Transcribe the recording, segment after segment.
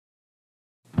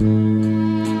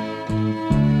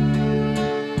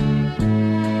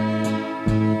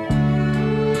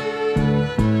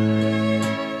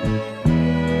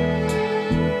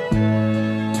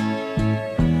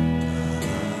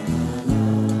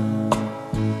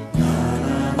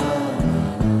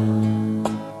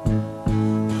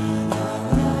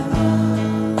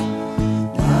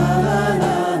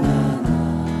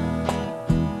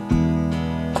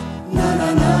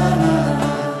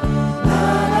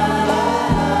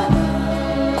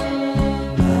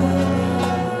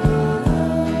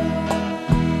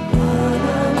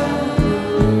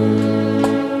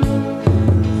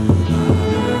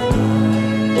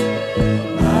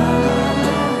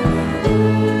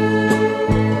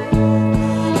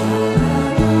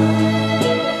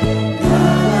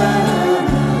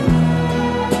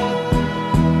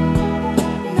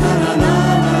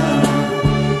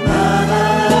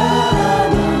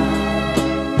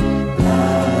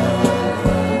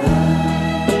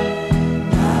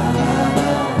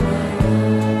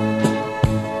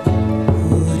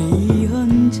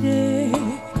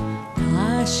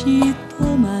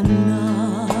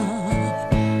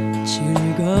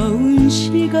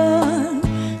시간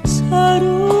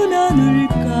서로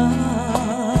나눌까.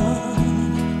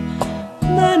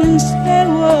 많은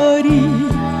세월이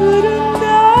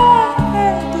흐른다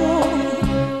해도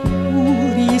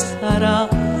우리 사랑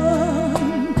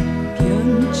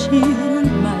변치를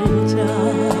말자.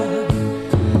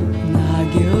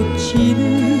 낙엽지는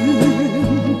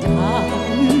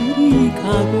가을이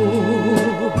가고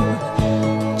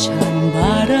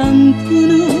찬바람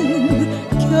부는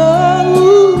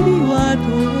겨울이 와도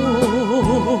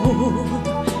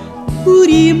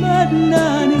우리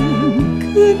만나는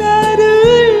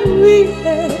그날을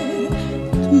위해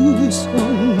두 손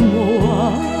모아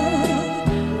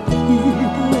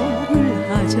기도를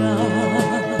하자.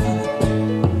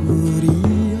 우리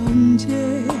언제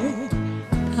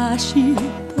다시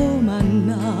또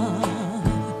만나.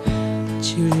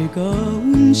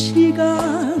 즐거운 시간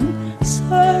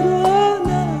서로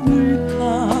나눌까.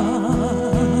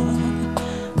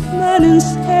 많은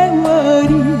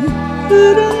세월이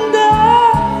흐른다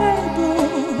해도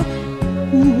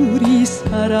우리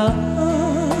사랑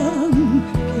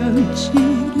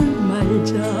변치를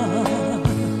말자.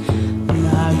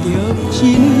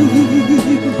 낙엽지는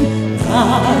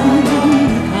가을이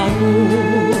가고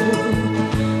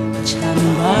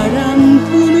찬바람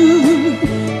부는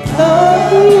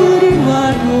겨울이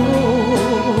와도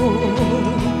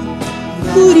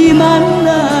우리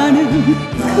만나는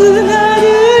그날을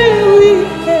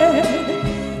위해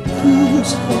두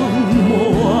손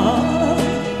모아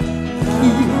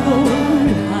기도를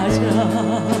하자.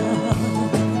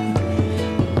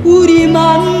 우리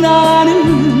만나는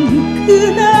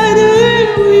그날을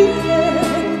위해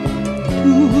두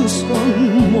손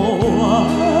모아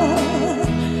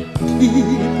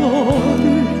기도를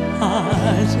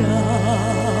하자.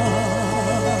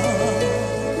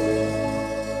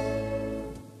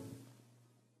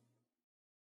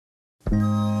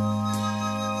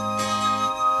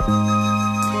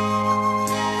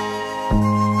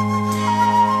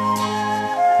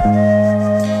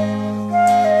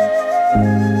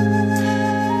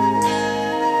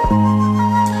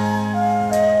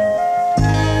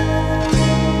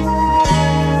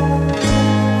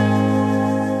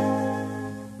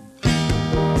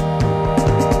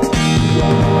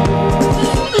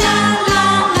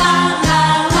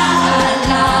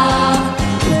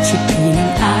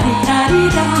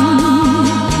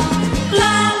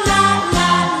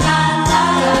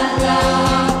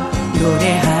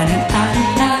 노래하는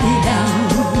아리따리랑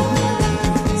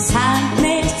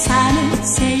산에 사는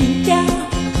새야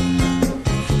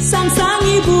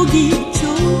쌍쌍이 보기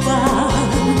좋아.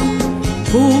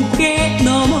 고개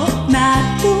넘어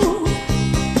나도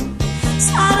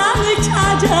사랑을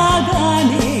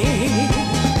찾아가네.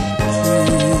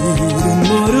 길은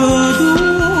멀어도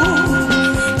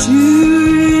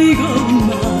즐거운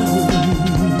마음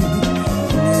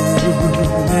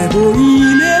눈에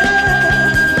보이네.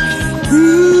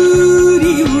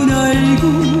 그리운 얼굴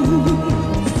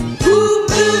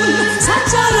푸른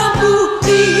산처럼 우리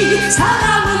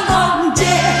사랑은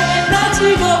언제나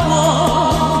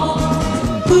즐거워.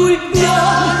 울면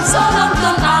써놨던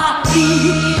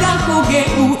아이랑 고개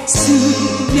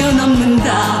웃으며 넘는다.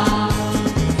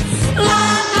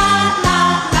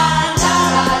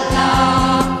 라라라라라라라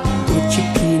꽃이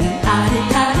피는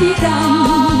아리아리랑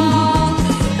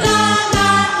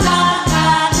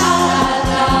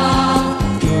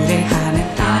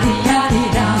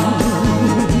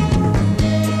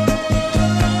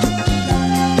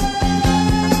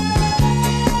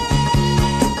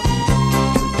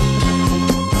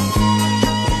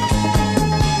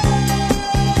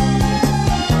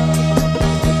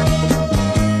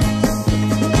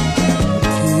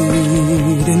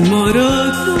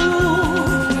멀어도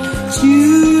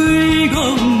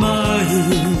즐거운 마음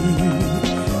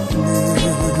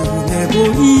눈에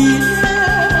보이네.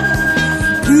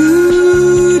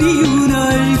 그리운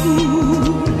얼굴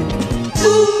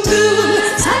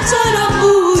푸른 산처럼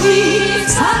우리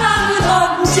사랑은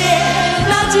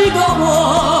언제나 즐거워.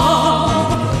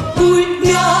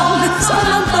 울면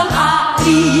써놨던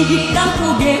아이랑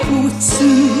고개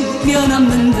웃으며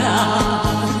넘는다.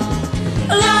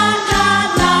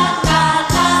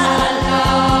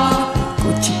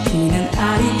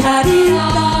 아리아리랑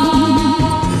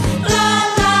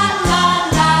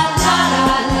라라라라라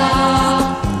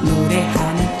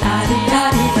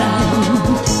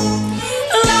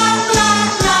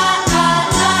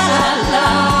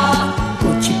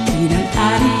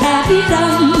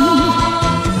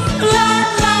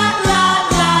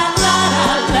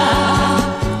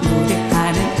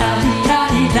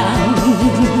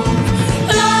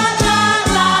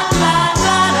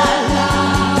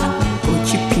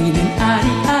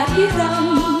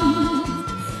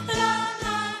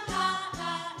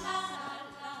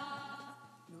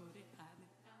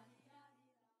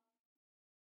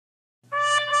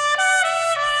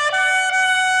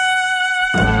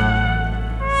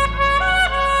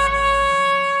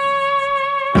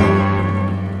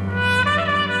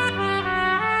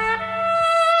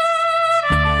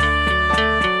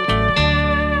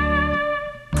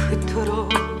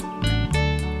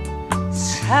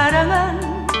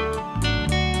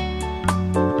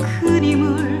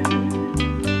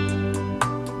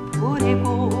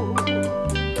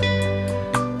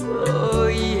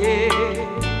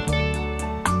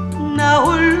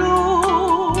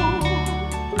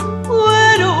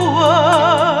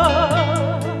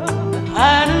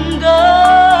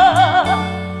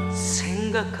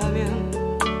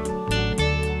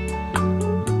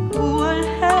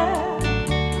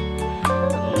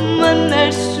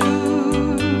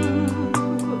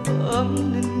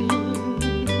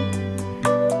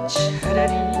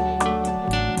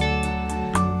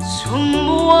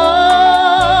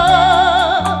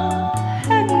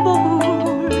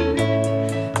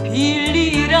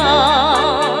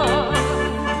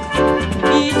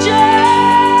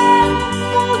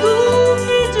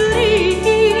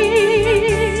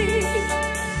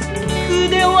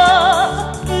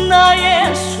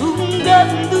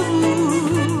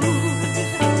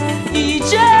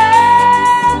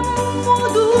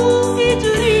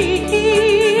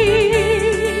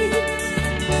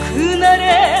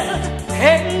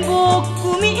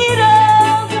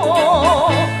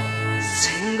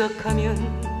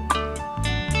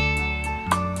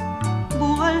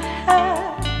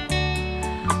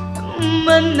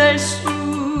만날 수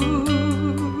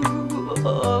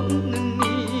없는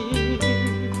일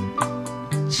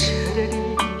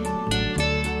차라리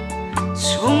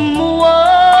손 모아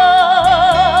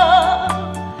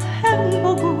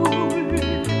행복을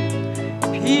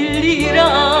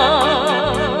빌리라.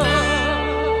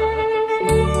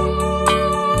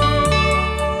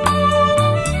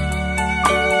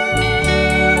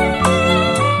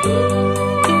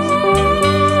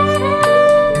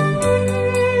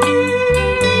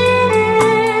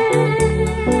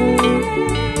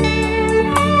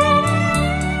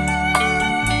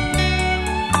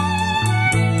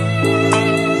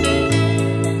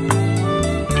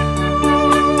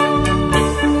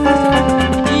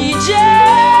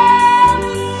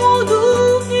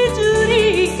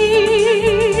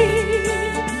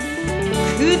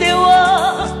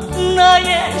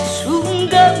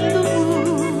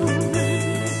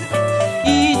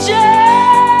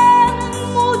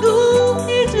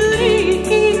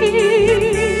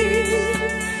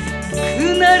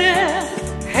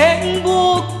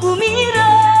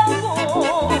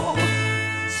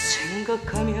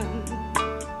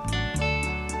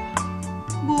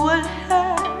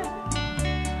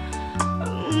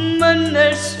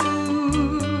 만날 수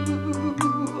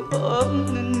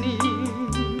없는 일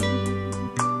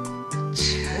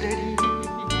차라리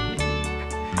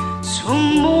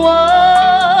손 모아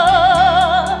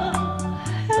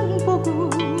행복을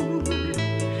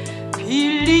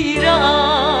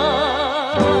빌리라.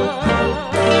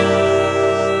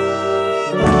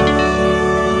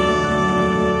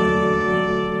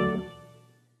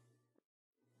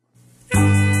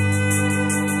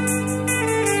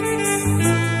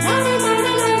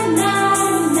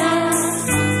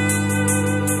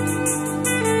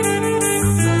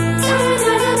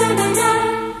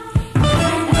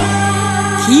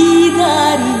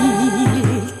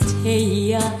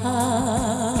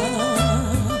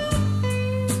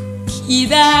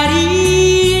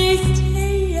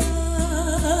 기다릴테야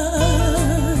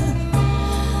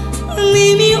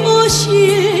님이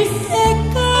오실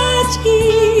때까지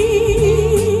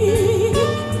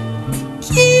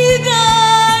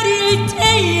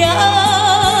기다릴테야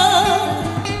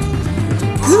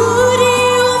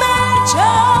그리움에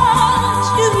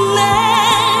젖은 내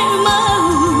마음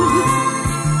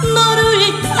너를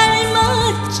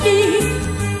닮았지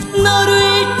너를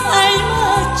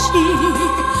닮았지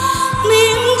님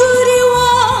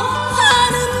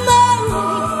그리워하는 마음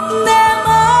내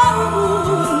마음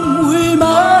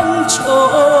울망쳐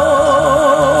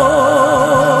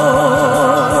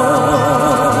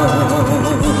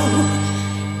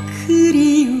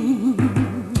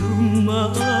그리움만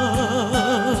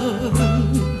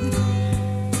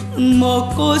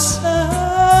먹고 사는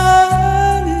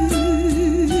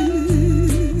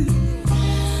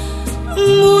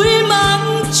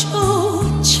물망쳐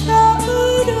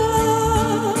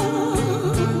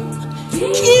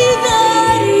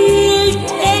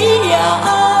기다릴테야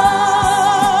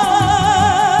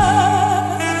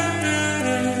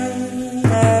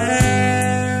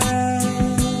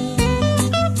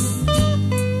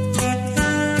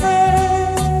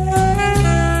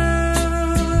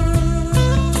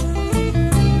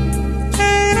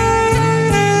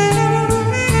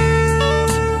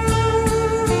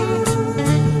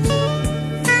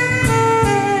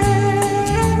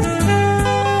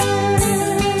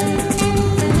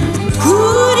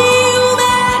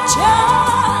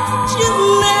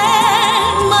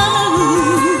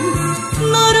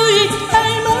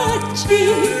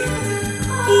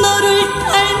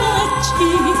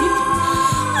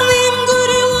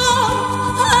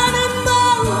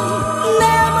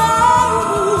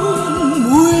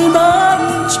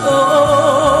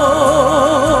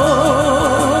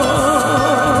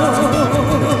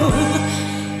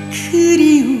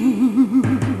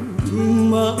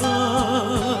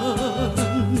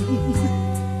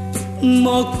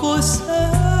먹고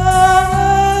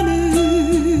사는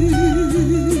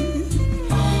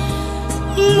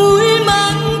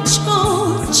물망쳐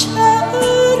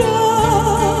차으라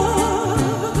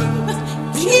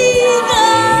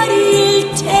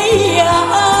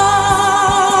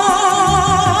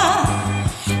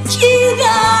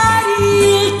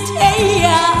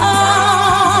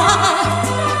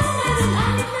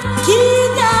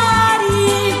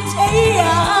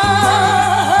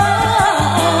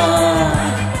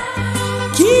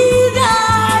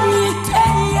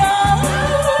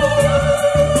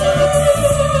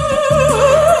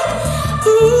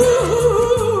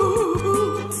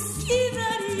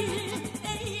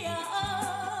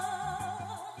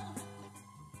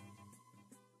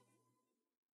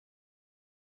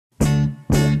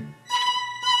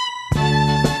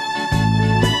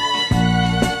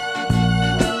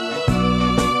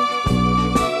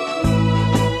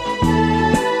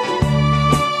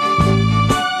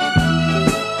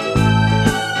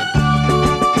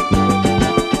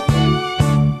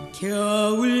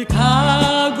겨울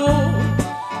가고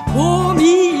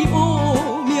봄이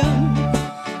오면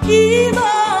이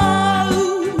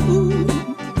마음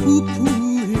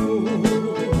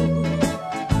부풀고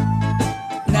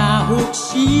나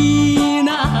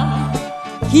혹시나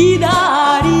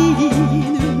기다리는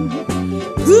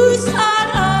그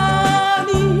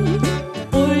사람이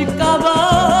올까봐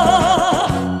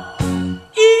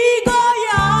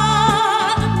이거야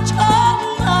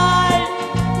정말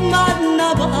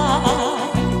만나봐야지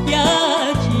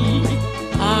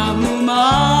아무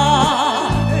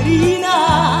말이나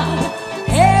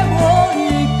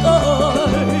해볼걸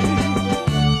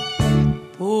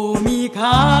봄이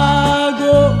가고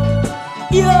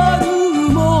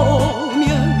여름 오면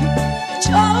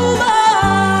저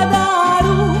바다로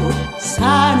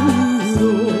산으로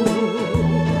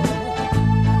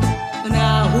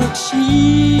나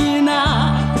혹시나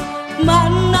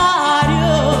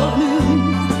만나려는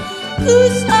그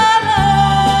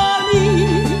사람이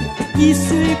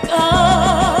있을까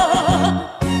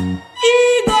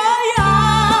이거야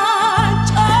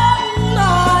정말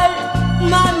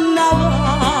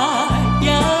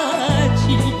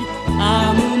만나봐야지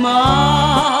아무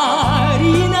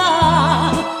말이나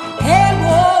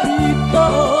해볼걸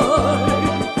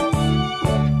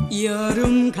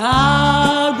여름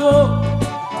가고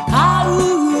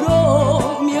가을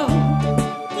오면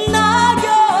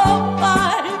낙엽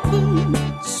밟은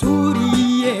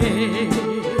소리에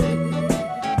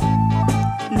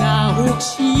나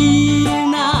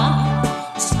혹시나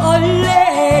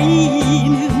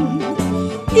설레이는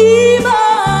이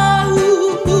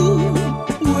마음은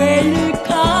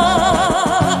왜일까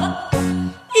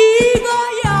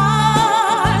이거야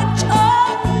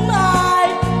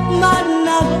정말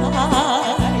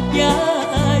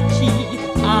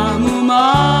만나봐야지 아무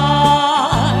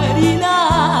말이나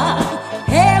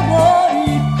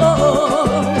해볼걸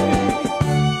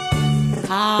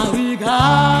가을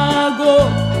가고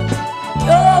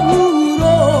겨울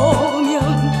오면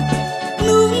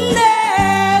눈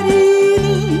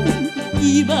내리는 이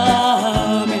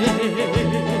밤에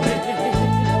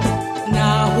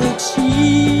나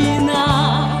혹시나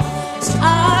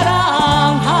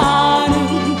사랑하는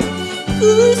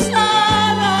그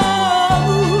사람을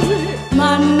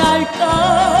만날까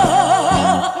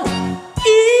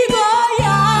이거야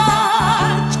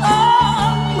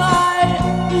정말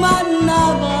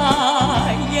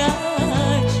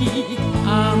만나봐야지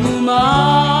아무 말이나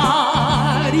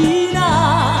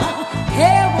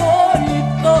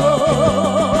해볼걸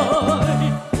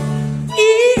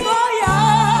이거야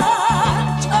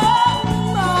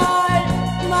정말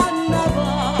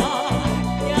만나봐야지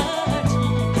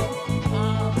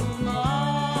아무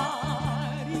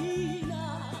말이나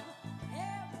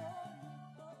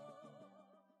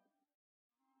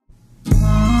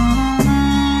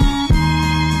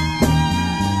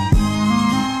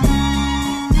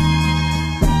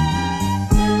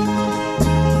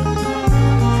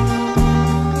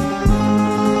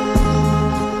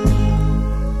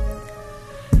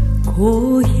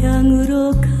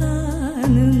고향으로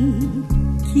가는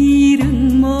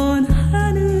길은 먼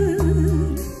하늘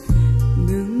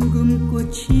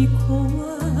능금꽃이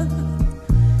고와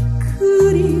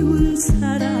그리운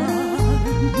사람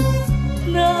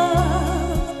나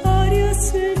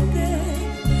어렸을 때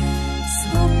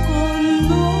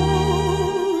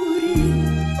석꽃놀이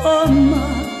엄마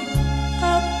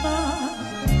아빠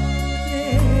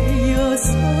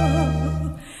되어서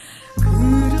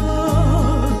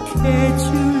그렇게 줄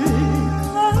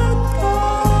같아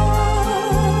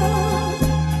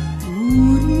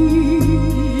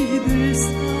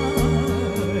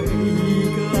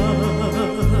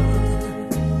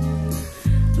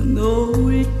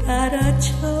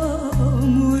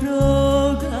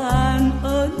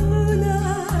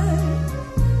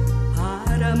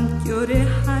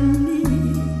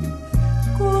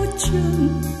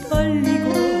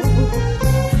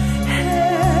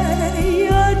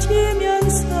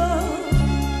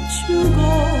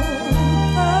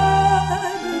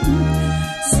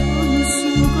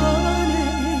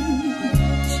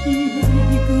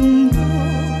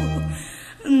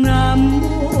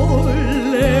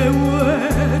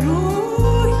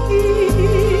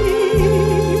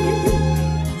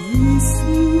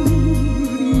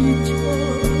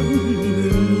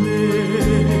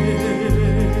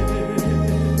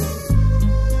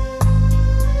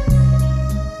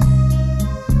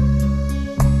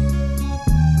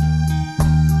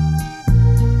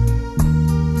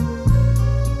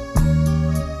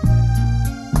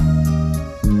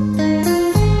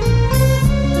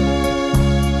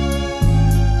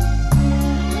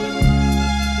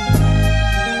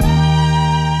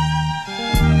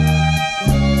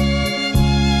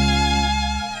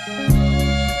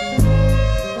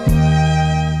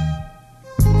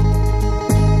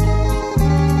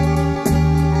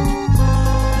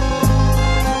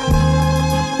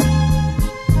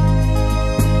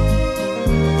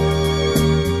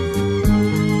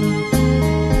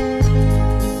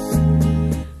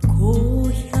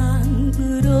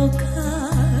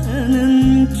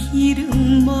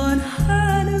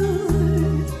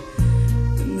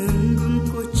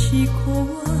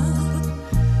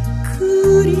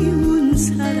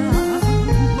사람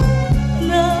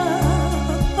나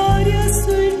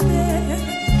어렸을 때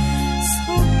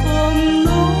소꿉놀이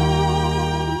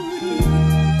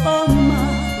엄마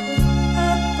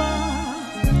아빠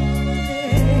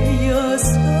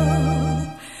되어서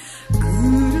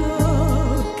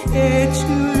그렇게 줄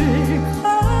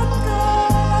갔다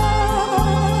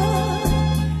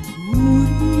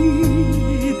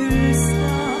우리들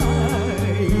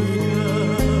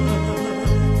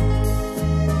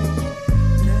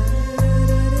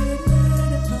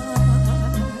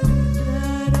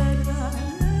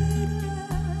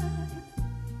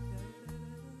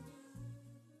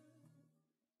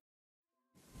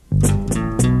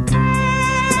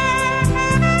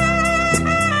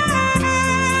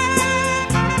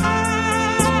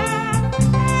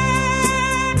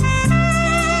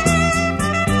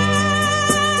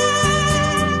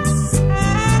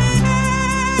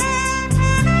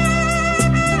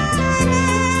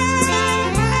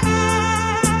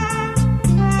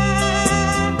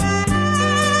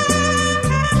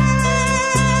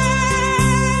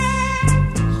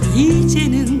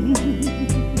이제는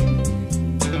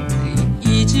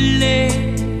잊을래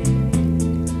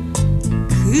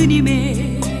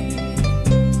그님의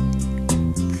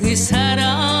그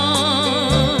사랑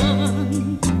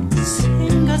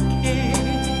생각해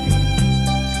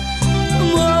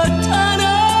못하나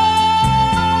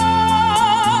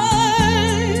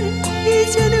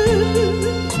이제는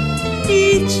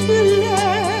잊을래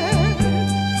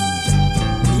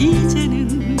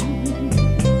이제는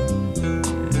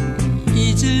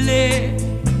잊을래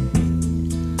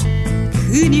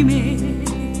그님의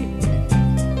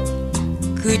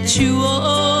그 추억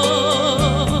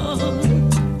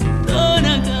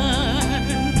떠나간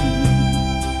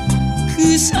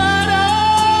그 사랑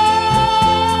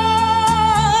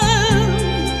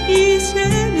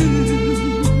이제는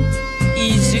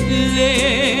잊을래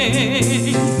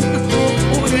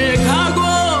오늘 가고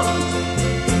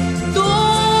또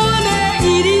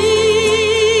내일이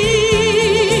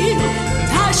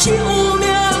다시 오면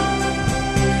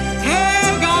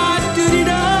해가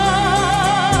뜨리라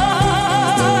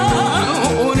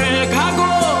오늘 가고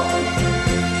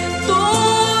또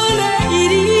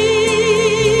내일이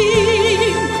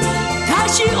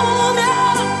다시 오면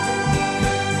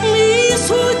미소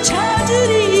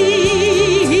찾으리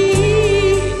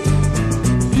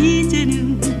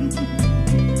이제는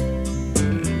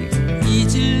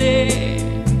잊을래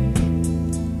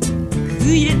그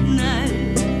옛날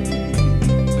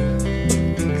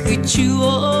그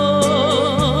추억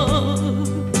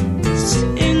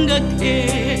생각해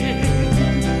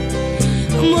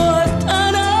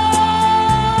못하나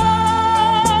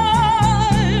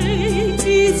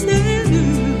이제는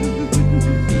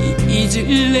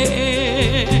잊을래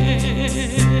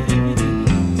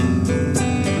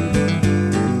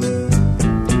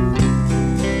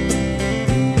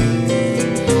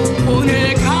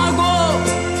오늘 가고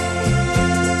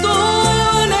또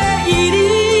내일이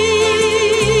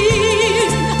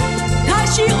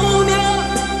다시 오면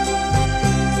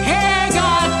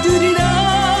해가 뜨리라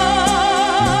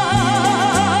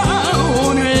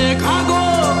오늘 가고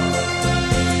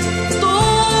또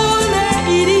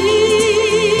내일이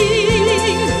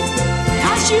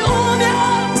다시 오면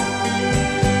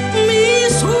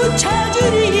미소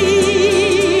찾으리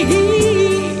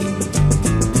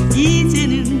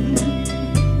이제는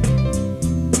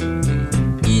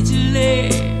잊을래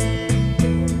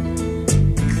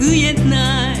그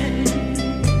옛날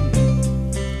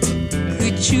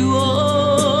그 추억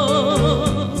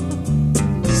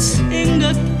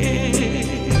생각해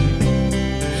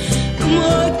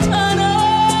못하나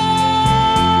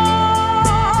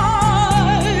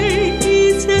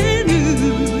이제는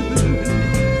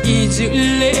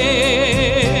잊을래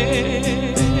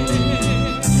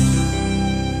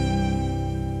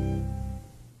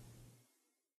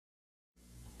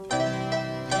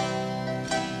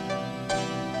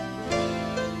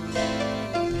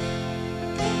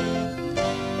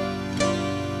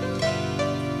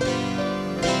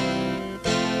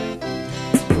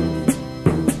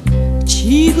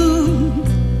지금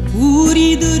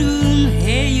우리들은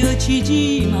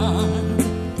헤어지지만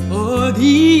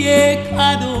어디에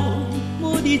가도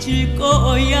못 잊을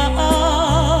거야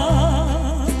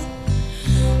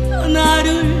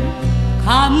나를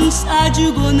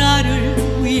감싸주고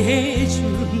나를 위해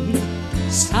준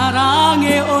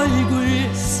사랑의 얼굴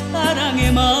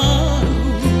사랑의 마음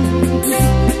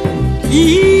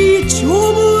이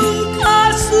좁은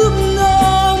가슴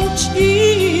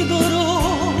넘치도록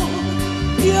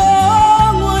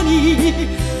영원히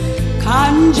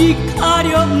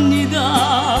간직하렵니다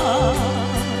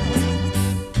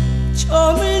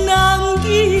점을 남겨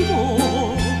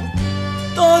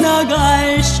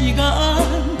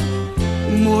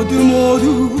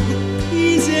모두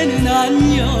이제는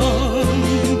안녕.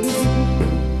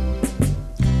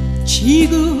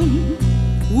 지금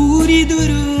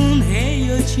우리들은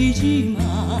헤어지지만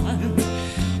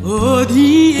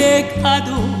어디에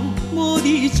가도 못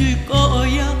잊을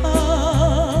거야.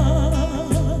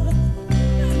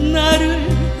 나를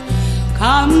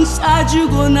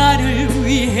감싸주고 나를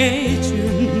위해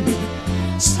준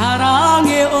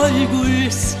사랑의 얼굴,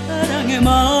 사랑의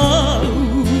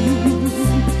마음.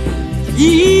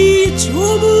 이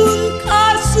좁은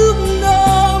가슴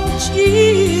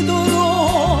넘치도록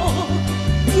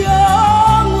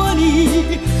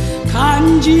영원히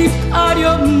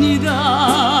간직하렵니다.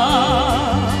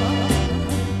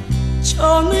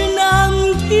 정을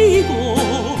남기고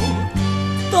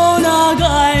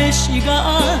떠나갈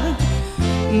시간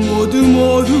모두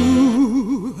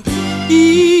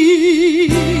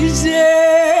이제는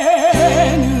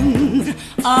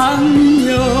안녕.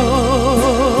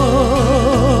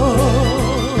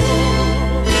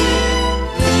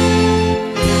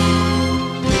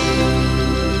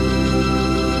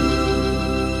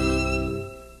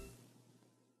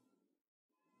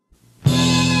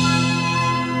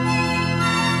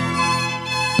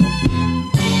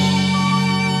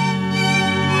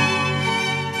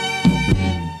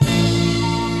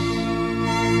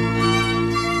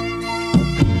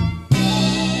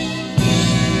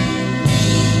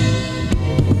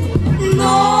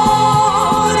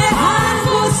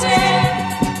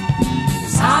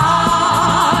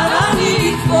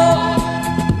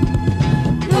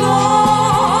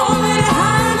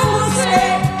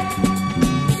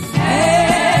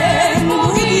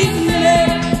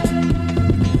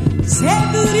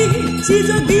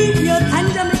 지저귀며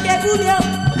단잠을 깨우며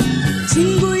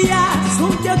친구야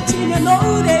손뼉치며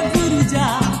노래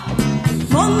부르자.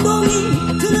 먼동이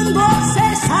드는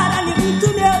곳에 사랑이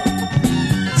웃으며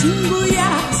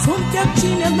친구야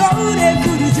손뼉치며 노래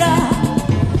부르자.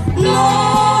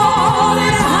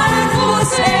 노래하는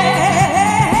곳에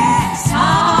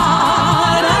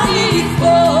사랑이 있고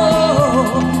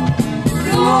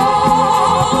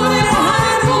노래하는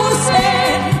곳에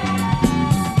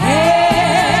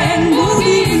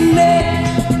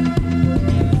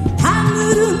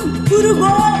부르고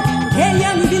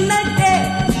태양이 빛날 때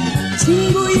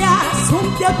친구야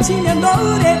손뼉치며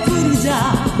노래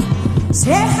부르자.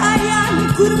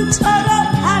 새하얀 구름처럼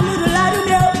하늘을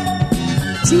나르며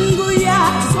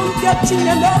친구야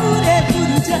손뼉치며 노래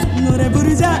부르자. 노래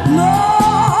부르자.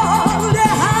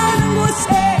 노래하는 곳에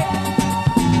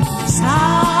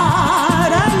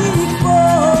사랑이 있고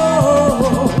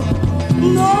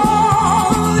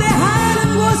노래하는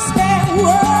곳에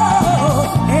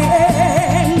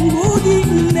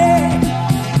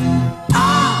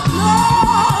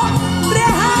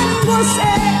노래하는 곳에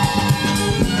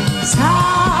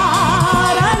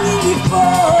사랑이 있고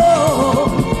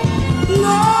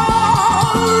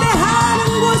노래하는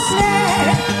곳에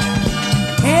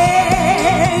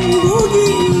행복이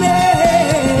있네.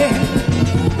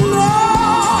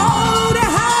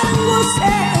 노래하는 곳에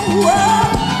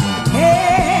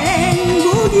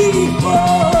행복이 있고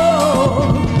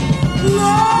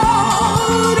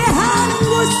노래하는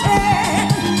곳에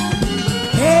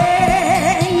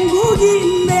행복이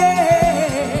있네.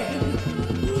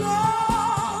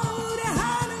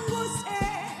 노래하는 곳에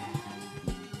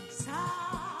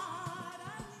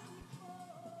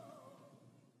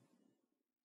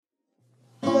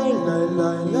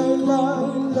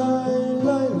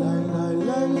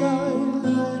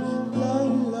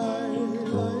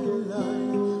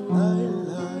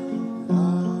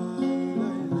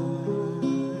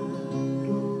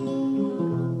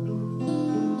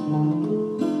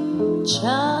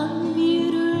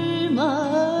장비를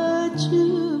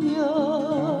맞으며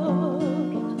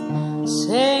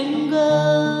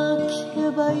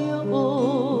생각해봐요.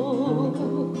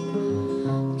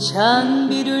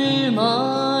 장비를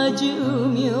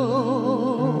맞으며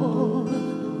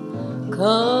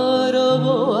걸어보아요.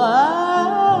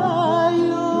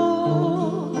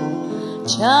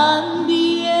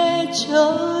 장비에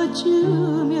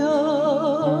젖으며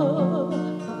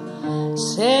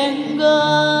생각해봐요.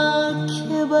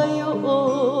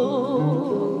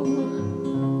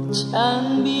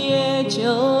 장비에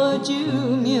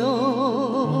젖으며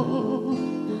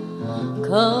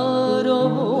걸어보아요.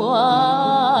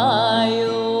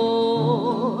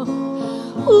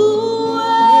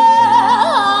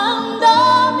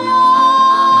 후회한다면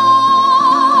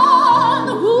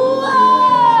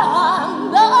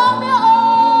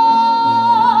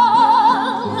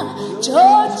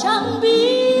저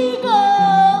장비가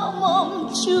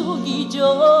멈추기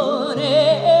전에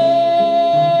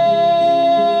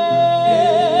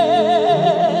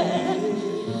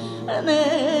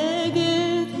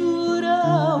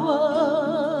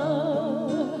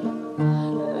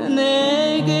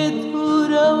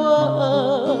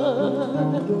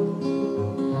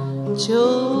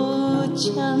저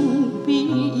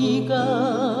창비가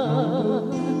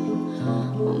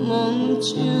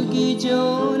멈추기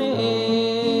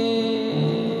전에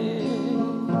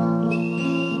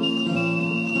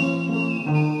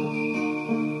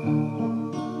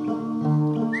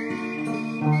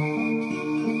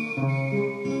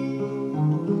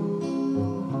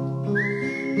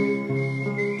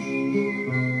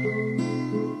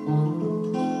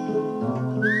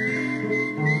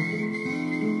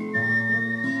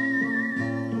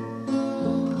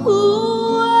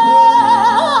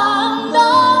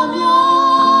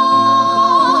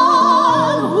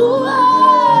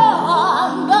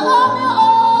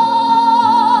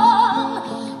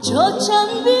저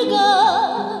창비가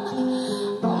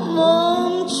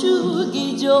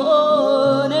멈추기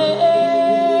전에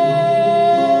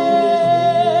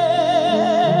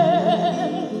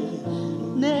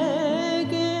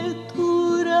내게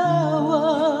돌아와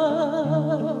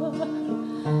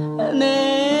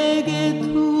내게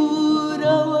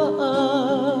돌아와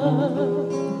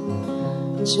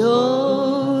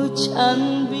저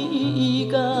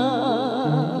창비가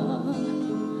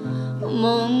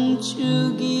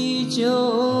멈추기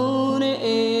전에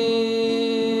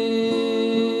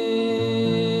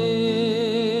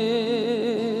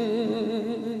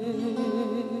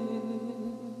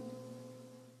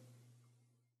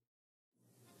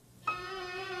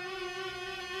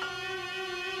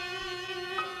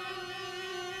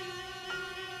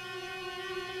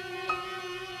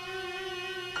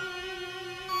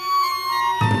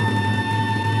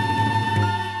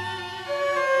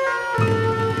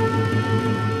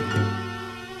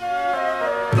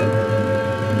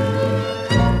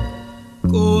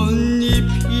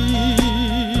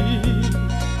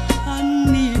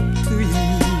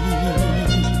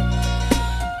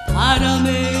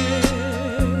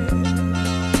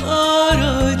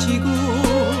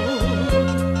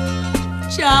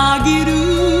자기를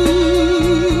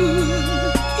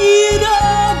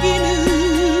기러기는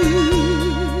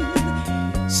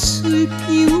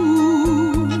슬피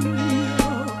울며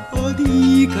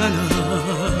어디 가나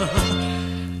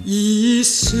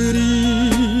이슬이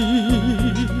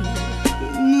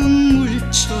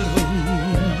눈물처럼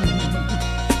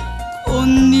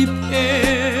꽃잎에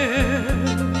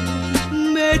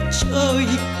맺혀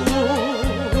있고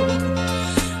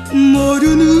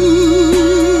모르는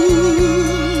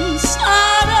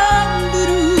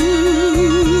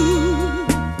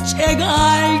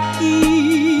갈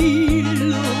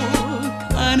길로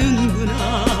가는구나.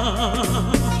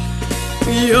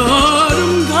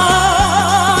 여름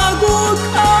가고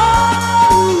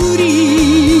가을이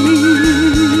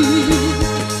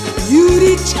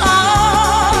유리창에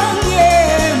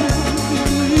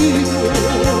물들고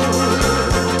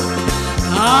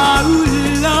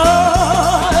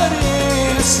가을날의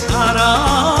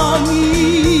사랑이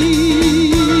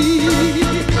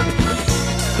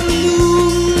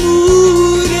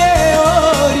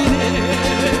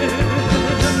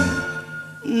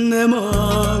내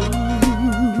마음은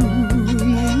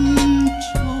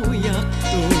조약돌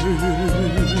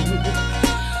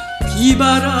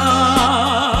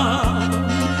비바람에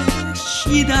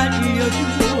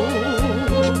시달려도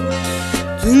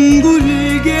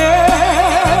둥글게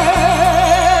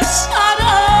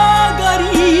살아가리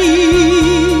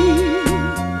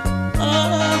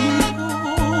아무도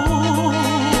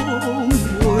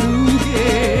모르게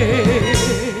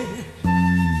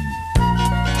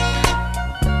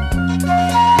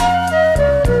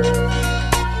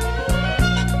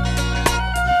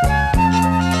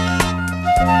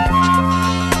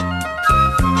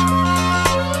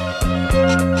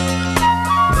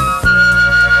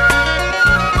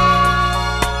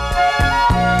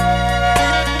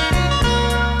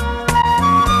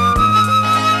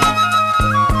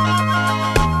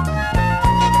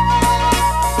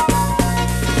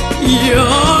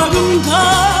여름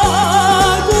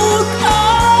가고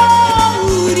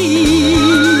가을이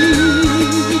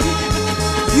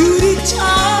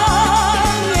유리창에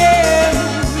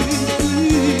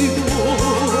물들고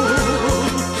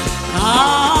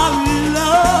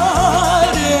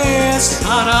가을날의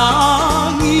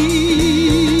사랑이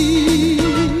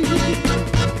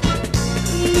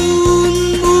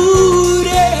눈물에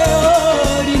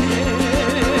어리네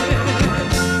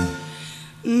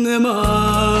내 마음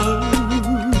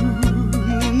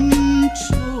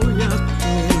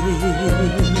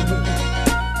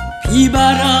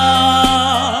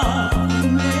비바람에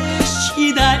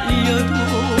시달려도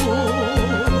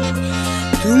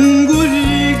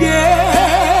둥글게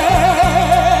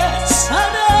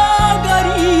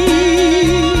살아가리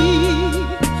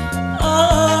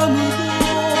아무도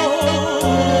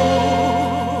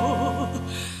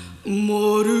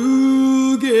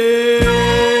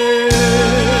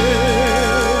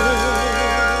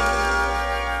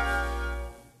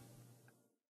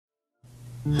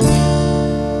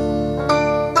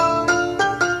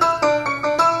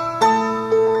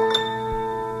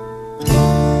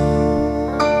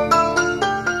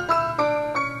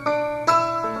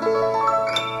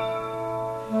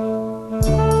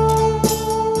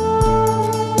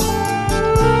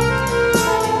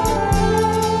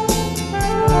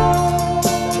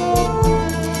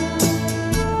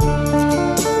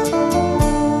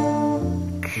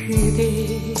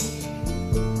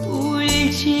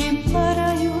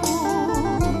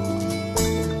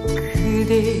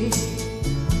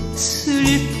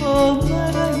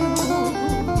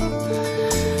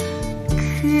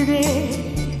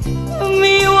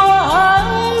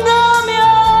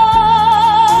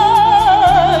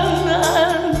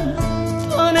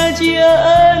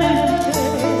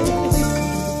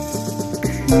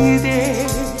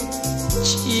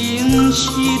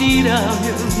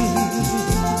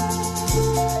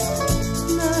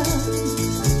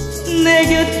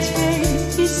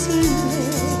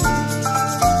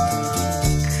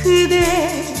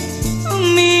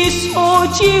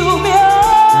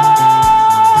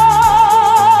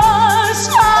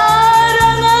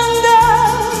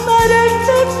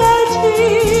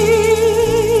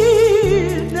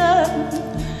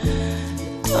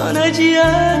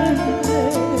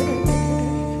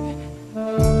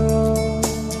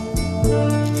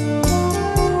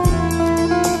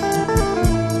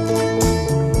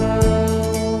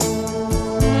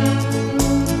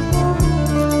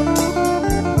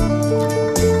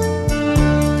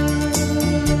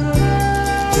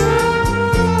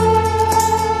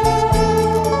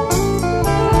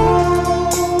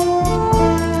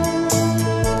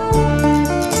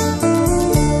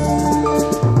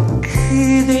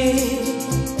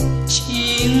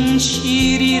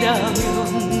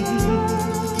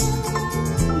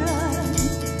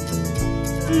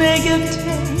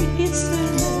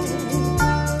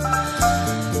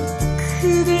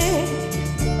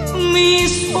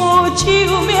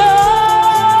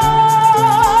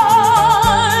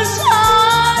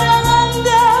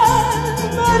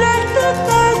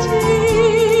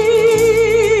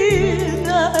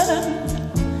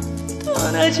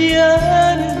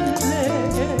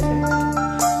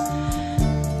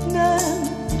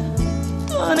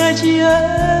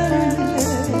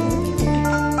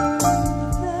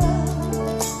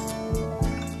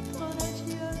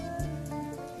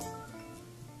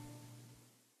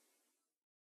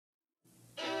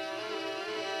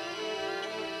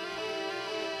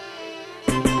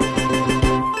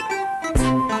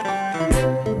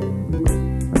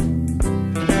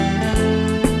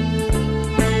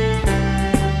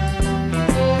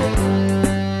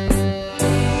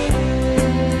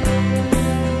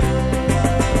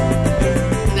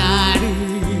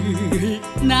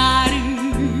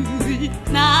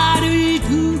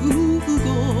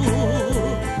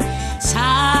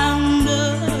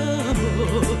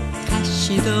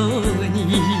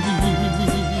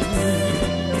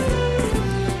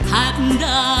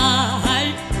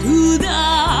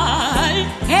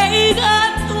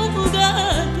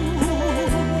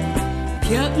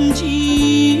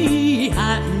편지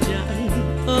한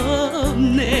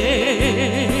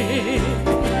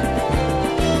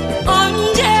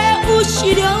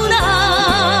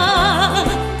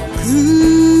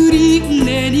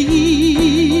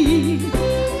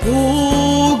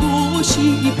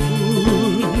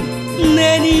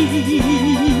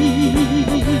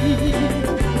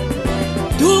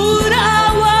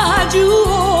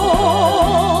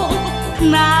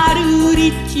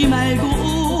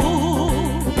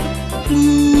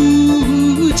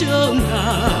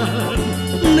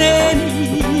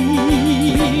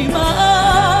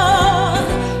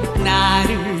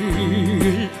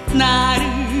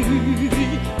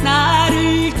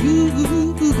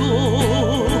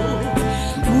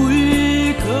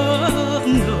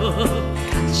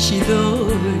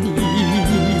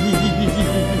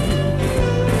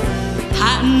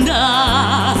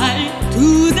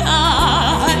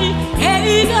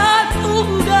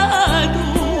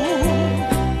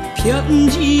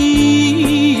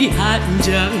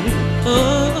장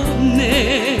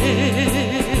없네.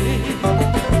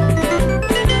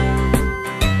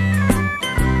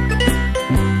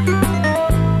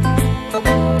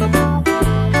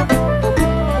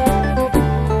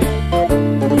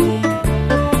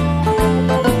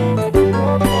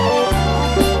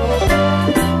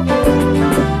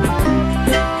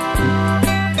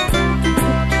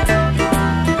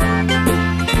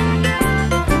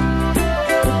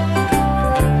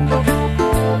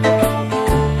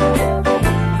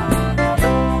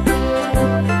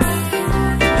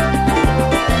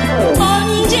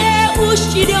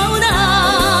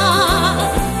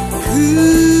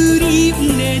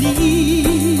 그리운 내니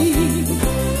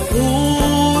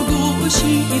보고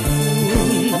싶은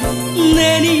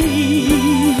내니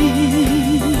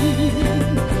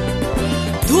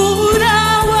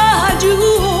돌아와줘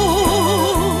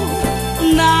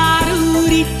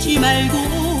나를 잊지 말고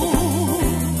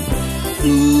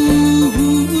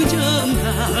무정한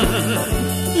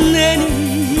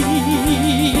내니만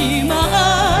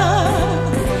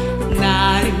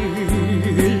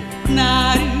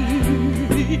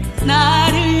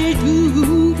나를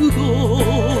두고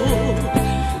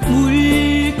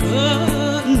물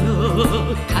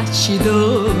건너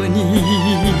가시더니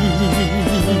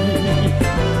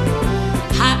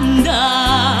한 달,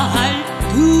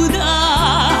 두 달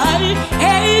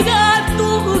애가 또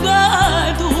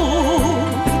가도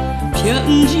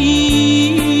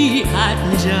편지 한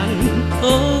장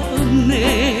없네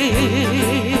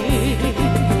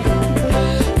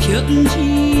편지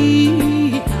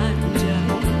한 장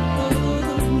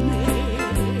없네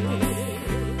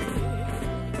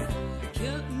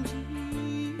편지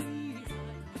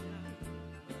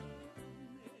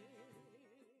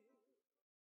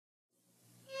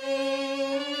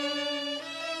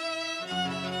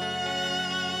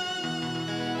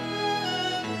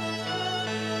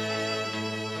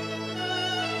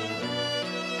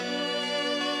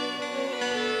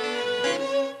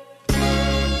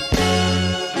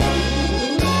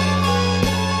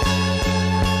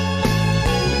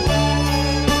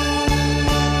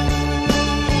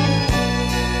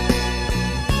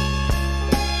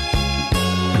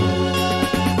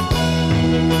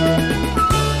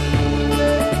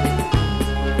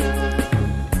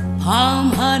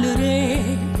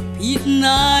밤하늘에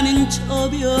빛나는 저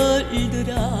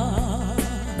별들아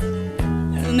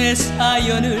내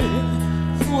사연을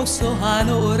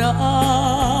호소하노라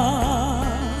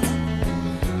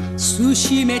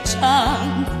수심에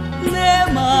찬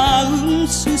내 마음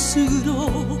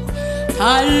스스로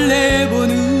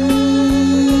달래보는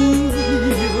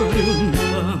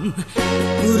여름밤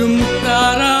구름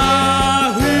따라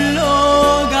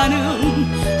흘러가는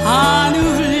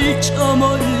하늘 저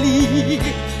멀리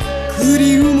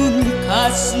그리움은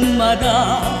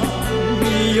가슴마다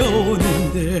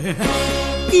밀려오는데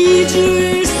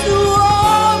잊을 수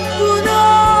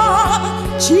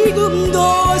없구나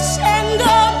지금도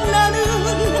생각나는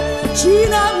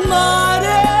지난 말의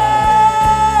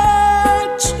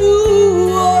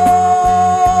추억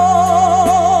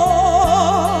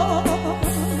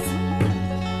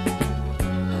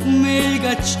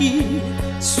매일같이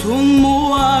손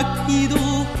모아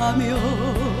기도하며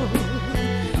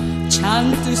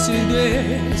찬뜻을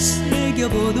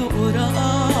되새겨보노라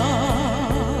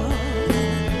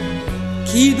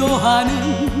기도하는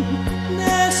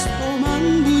내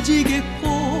소망 무지개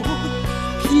꽃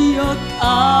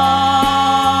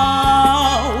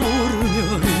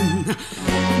피어타오르면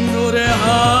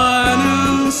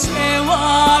노래하는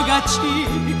새와 같이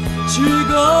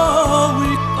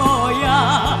즐거울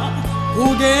거야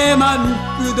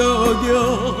고개만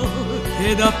끄덕여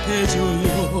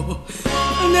대답해줘요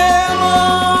내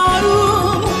마음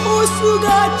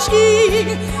호수같이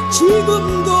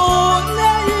지금도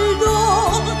내일도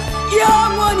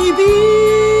영원히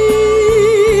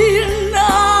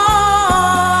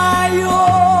빛나요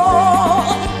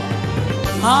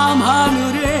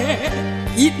밤하늘에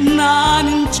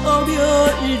빛나는 저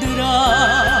별들아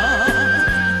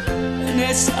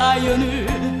내 사연을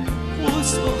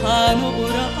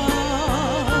호소하노라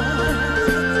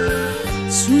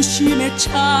수심에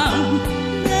찬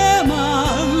내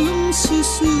마음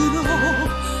스스로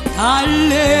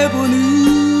달래보는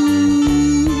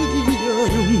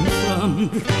여름밤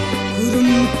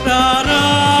구름 따라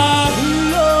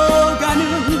흘러가는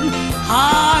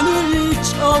하늘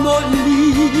저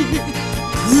멀리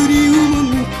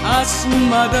그리움은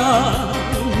가슴마다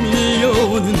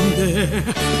밀려오는데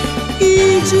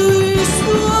잊을 수